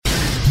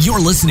You're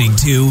listening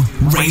to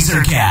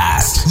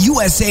Razorcast,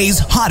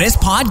 USA's hottest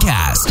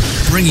podcast,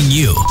 bringing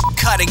you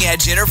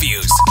cutting-edge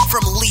interviews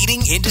from leading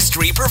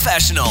industry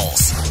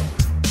professionals.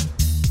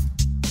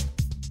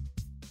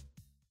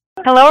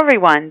 Hello,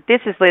 everyone. This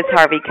is Liz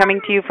Harvey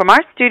coming to you from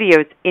our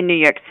studios in New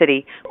York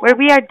City, where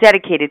we are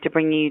dedicated to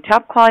bringing you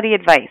top-quality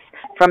advice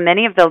from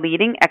many of the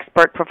leading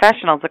expert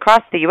professionals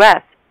across the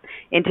U.S.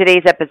 In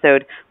today's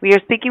episode, we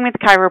are speaking with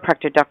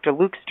chiropractor Dr.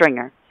 Luke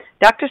Stringer.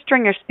 Dr.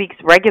 Stringer speaks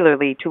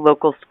regularly to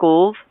local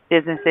schools,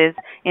 businesses,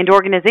 and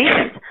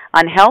organizations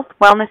on health,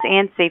 wellness,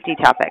 and safety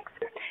topics.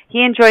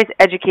 He enjoys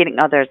educating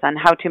others on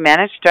how to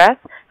manage stress,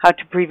 how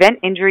to prevent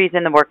injuries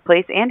in the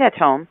workplace and at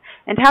home,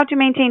 and how to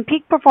maintain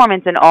peak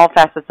performance in all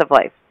facets of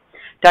life.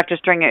 Dr.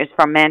 Stringer is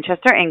from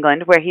Manchester,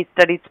 England, where he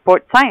studied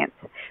sports science.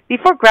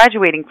 Before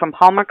graduating from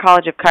Palmer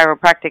College of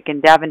Chiropractic in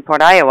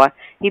Davenport, Iowa,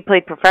 he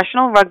played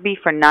professional rugby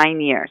for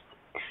 9 years.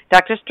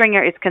 Dr.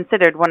 Stringer is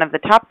considered one of the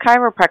top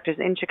chiropractors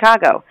in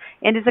Chicago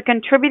and is a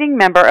contributing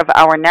member of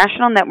our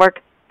national network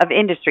of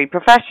industry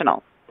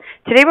professionals.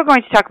 Today we're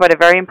going to talk about a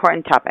very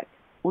important topic,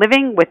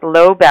 living with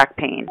low back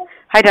pain.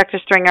 Hi, Dr.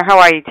 Stringer. How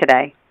are you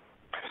today?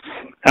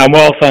 I'm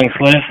well, thanks,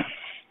 Liz.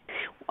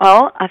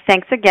 Well,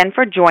 thanks again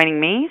for joining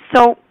me.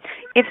 So,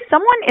 if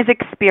someone is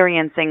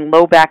experiencing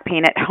low back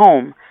pain at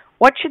home,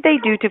 what should they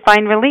do to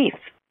find relief?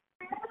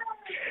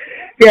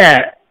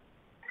 Yeah,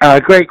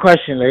 great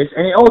question, Liz.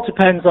 And it all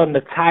depends on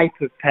the type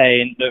of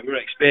pain that we're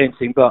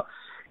experiencing. But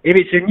if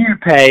it's a new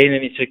pain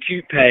and it's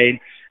acute pain,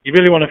 you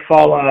really want to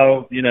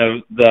follow,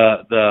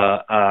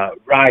 the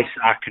RICE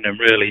acronym,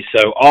 really.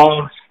 So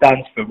R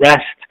stands for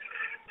rest.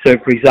 So,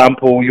 for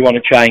example, you want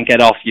to try and get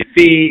off your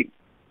feet.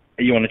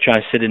 You want to try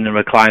and sit in a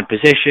reclined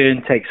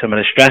position, take some of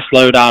the stress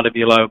load out of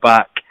your low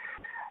back.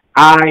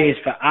 I is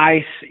for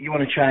ice. You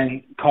want to try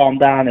and calm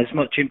down as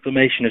much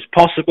inflammation as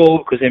possible,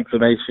 because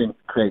inflammation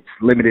creates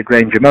limited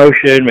range of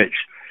motion, which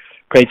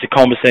creates a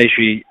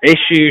compensatory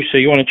issue. So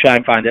you want to try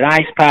and find an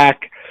ice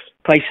pack,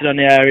 place it on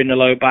the area in the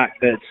low back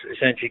that's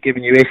essentially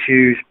giving you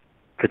issues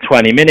for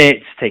 20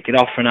 minutes, take it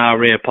off for an hour,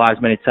 reapply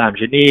as many times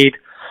as you need.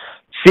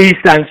 C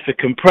stands for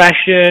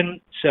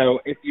compression. So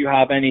if you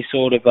have any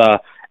sort of a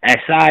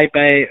SI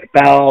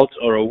belt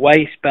or a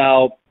waist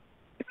belt,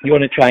 you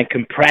want to try and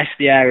compress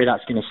the area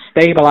that's going to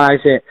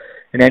stabilize it.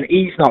 And then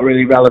E is not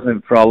really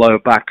relevant for our low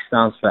back,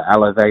 stands for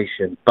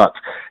elevation. But,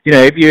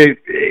 if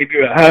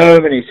you're at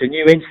home and it's a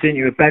new incident,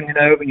 you're bending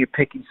over and you're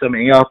picking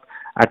something up,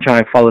 I try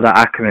and follow that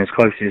acronym as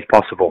closely as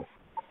possible.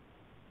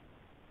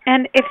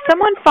 And if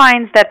someone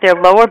finds that their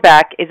lower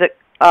back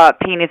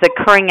pain is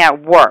occurring at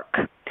work,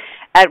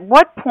 at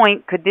what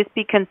point could this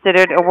be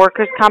considered a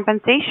workers'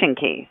 compensation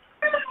case?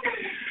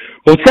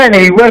 Well,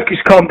 technically, workers'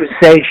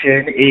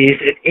 compensation is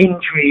an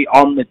injury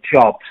on the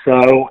job.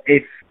 So,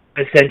 if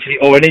essentially,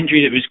 or an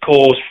injury that was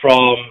caused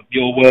from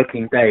your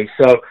working day.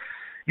 So,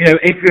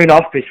 if you're in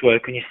office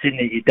work and you're sitting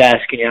at your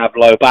desk and you have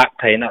low back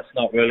pain, that's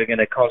not really going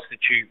to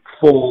constitute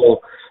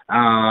for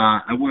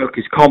a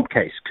workers' comp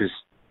case, because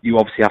you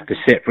obviously have to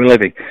sit for a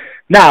living.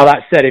 Now,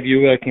 that said, if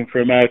you're working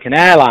for American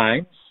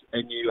Airlines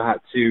and you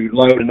had to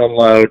load and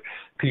unload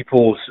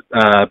people's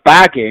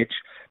baggage,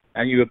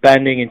 and you were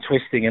bending and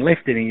twisting and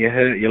lifting and you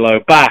hurt your low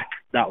back,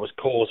 that was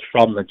caused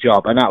from the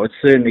job. And that would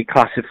certainly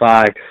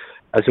classify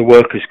as a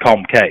workers'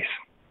 comp case.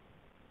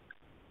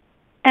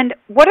 And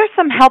what are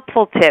some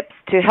helpful tips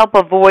to help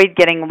avoid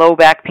getting low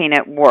back pain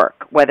at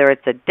work, whether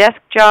it's a desk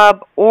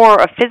job or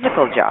a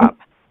physical job?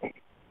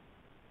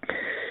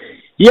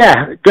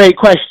 Yeah, great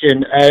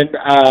question. And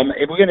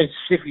if we're going to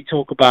specifically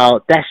talk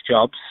about desk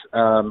jobs,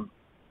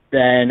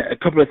 then a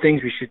couple of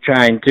things we should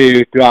try and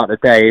do throughout the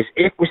day is,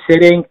 if we're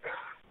sitting,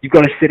 you've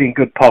got to sit in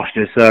good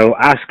posture. So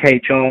ask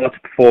HR to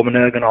perform an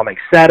ergonomic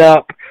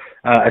setup,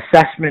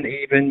 assessment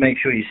even, make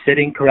sure you're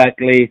sitting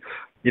correctly.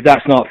 If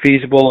that's not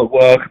feasible at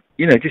work,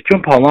 just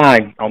jump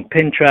online on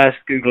Pinterest,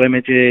 Google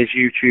Images,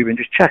 YouTube, and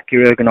just check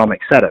your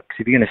ergonomic setup. Because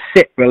if you're going to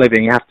sit for a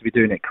living, you have to be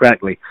doing it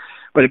correctly.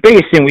 But the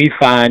biggest thing we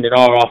find in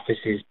our office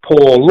is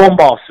poor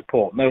lumbar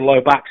support, no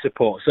low back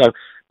support. So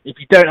if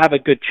you don't have a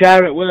good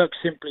chair at work,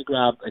 simply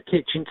grab a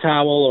kitchen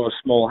towel or a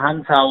small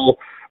hand towel,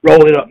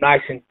 roll it up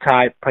nice and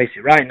tight, place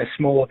it right in the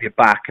small of your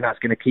back, and that's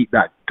going to keep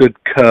that good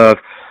curve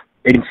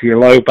into your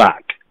low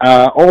back.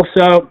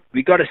 Also,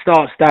 we've got to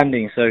start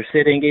standing. So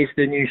sitting is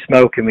the new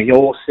smoking. We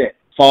all sit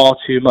far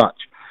too much.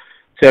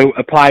 So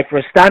apply for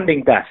a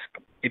standing desk.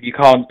 If you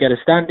can't get a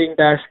standing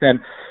desk,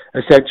 then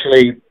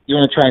essentially you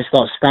want to try and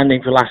start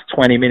standing for the last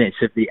 20 minutes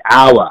of the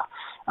hour.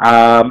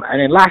 And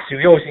then lastly,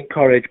 we always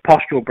encourage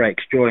postural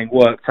breaks during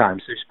work time.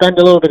 So spend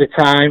a little bit of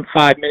time,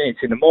 5 minutes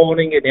in the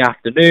morning, in the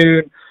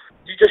afternoon.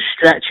 You just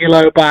stretch your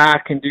low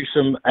back and do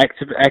some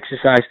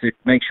exercise to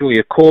make sure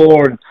your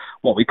core and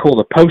what we call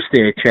the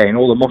posterior chain,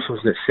 all the muscles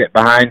that sit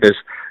behind us,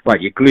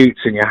 like your glutes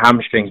and your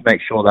hamstrings,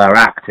 make sure they're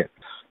active.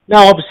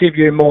 Now, obviously, if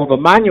you're in more of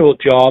a manual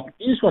job,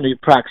 you just want to be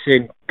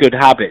practicing good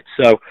habits.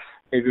 So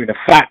if you're in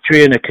a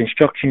factory, in a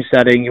construction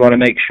setting, you want to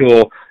make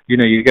sure,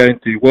 you're going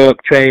through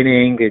work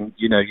training and,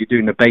 you're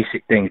doing the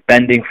basic things,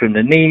 bending from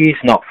the knees,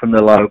 not from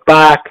the low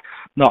back,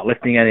 not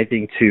lifting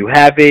anything too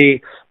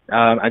heavy,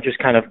 and just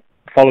kind of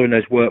following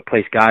those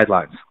workplace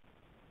guidelines.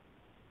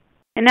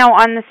 And now,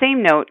 on the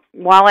same note,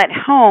 while at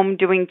home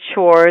doing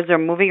chores or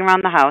moving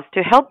around the house,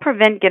 to help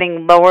prevent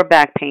getting lower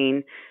back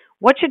pain,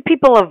 what should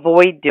people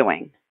avoid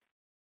doing?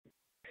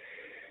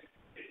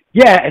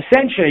 Yeah,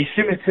 essentially,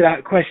 similar to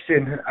that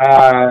question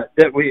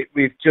that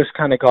we've just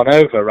kind of gone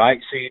over,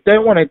 right? So you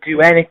don't want to do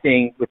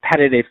anything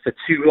repetitive for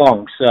too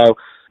long. So,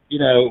 you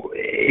know,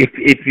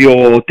 if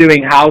you're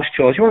doing house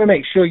chores, you want to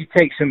make sure you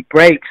take some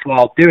breaks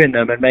while doing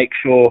them and make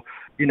sure,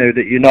 you know,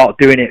 that you're not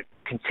doing it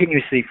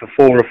continuously for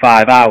 4 or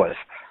 5 hours.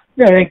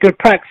 You know, and good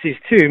practices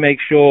too, make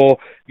sure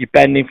you're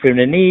bending from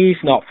the knees,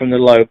 not from the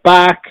low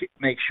back.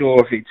 Make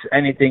sure if it's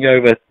anything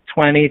over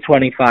 20,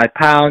 25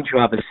 pounds, you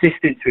have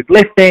assistance with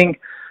lifting.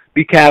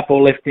 Be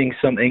careful lifting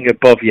something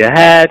above your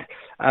head.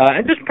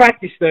 And just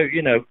practice those,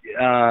 you know,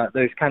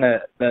 those kind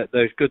of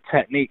those good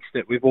techniques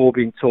that we've all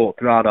been taught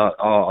throughout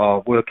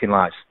our working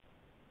lives.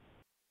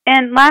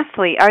 And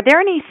lastly, are there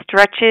any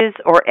stretches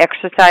or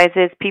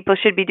exercises people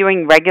should be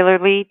doing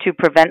regularly to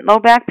prevent low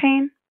back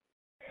pain?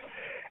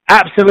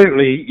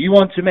 Absolutely. You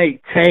want to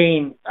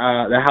maintain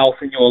the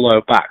health in your low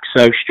back.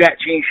 So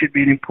stretching should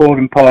be an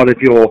important part of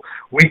your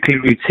weekly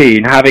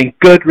routine. Having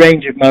good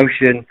range of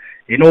motion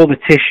in all the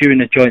tissue and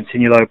the joints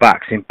in your low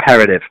back is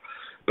imperative.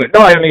 But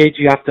not only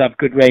do you have to have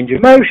good range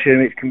of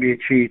motion, which can be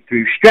achieved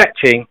through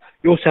stretching,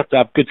 you also have to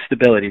have good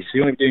stability. So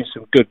you want to be doing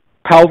some good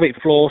pelvic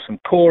floor, some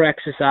core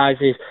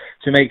exercises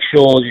to make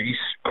sure that your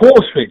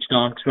core switched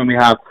on, because when we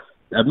have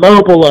a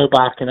mobile low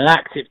back and an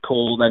active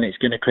core, then it's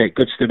going to create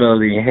good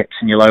stability in your hips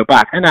and your low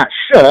back. And that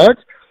should,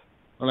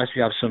 unless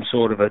you have some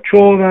sort of a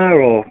trauma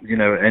or, you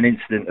know, an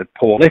incident of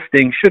poor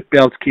lifting, should be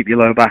able to keep your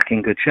low back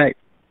in good shape.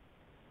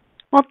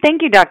 Well,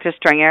 thank you, Dr.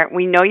 Stringer.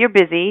 We know you're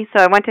busy,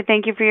 so I want to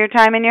thank you for your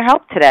time and your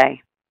help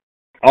today.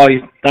 Oh,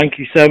 thank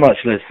you so much,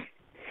 Liz.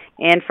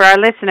 And for our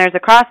listeners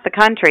across the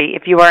country,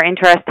 if you are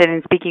interested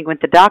in speaking with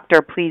the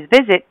doctor, please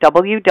visit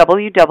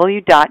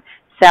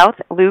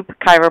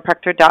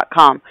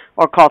www.southloopchiropractor.com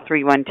or call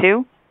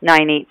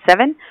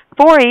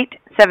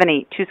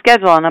 312-987-4878 to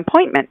schedule an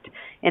appointment.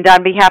 And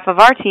on behalf of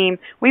our team,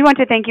 we want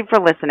to thank you for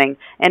listening,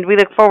 and we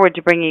look forward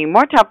to bringing you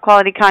more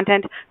top-quality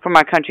content from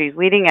our country's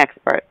leading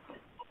experts.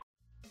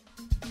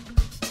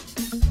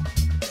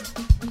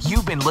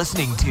 You've been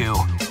listening to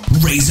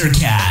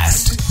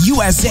RazorCast,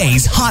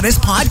 USA's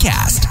hottest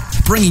podcast,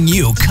 bringing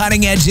you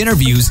cutting-edge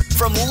interviews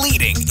from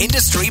leading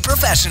industry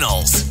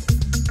professionals.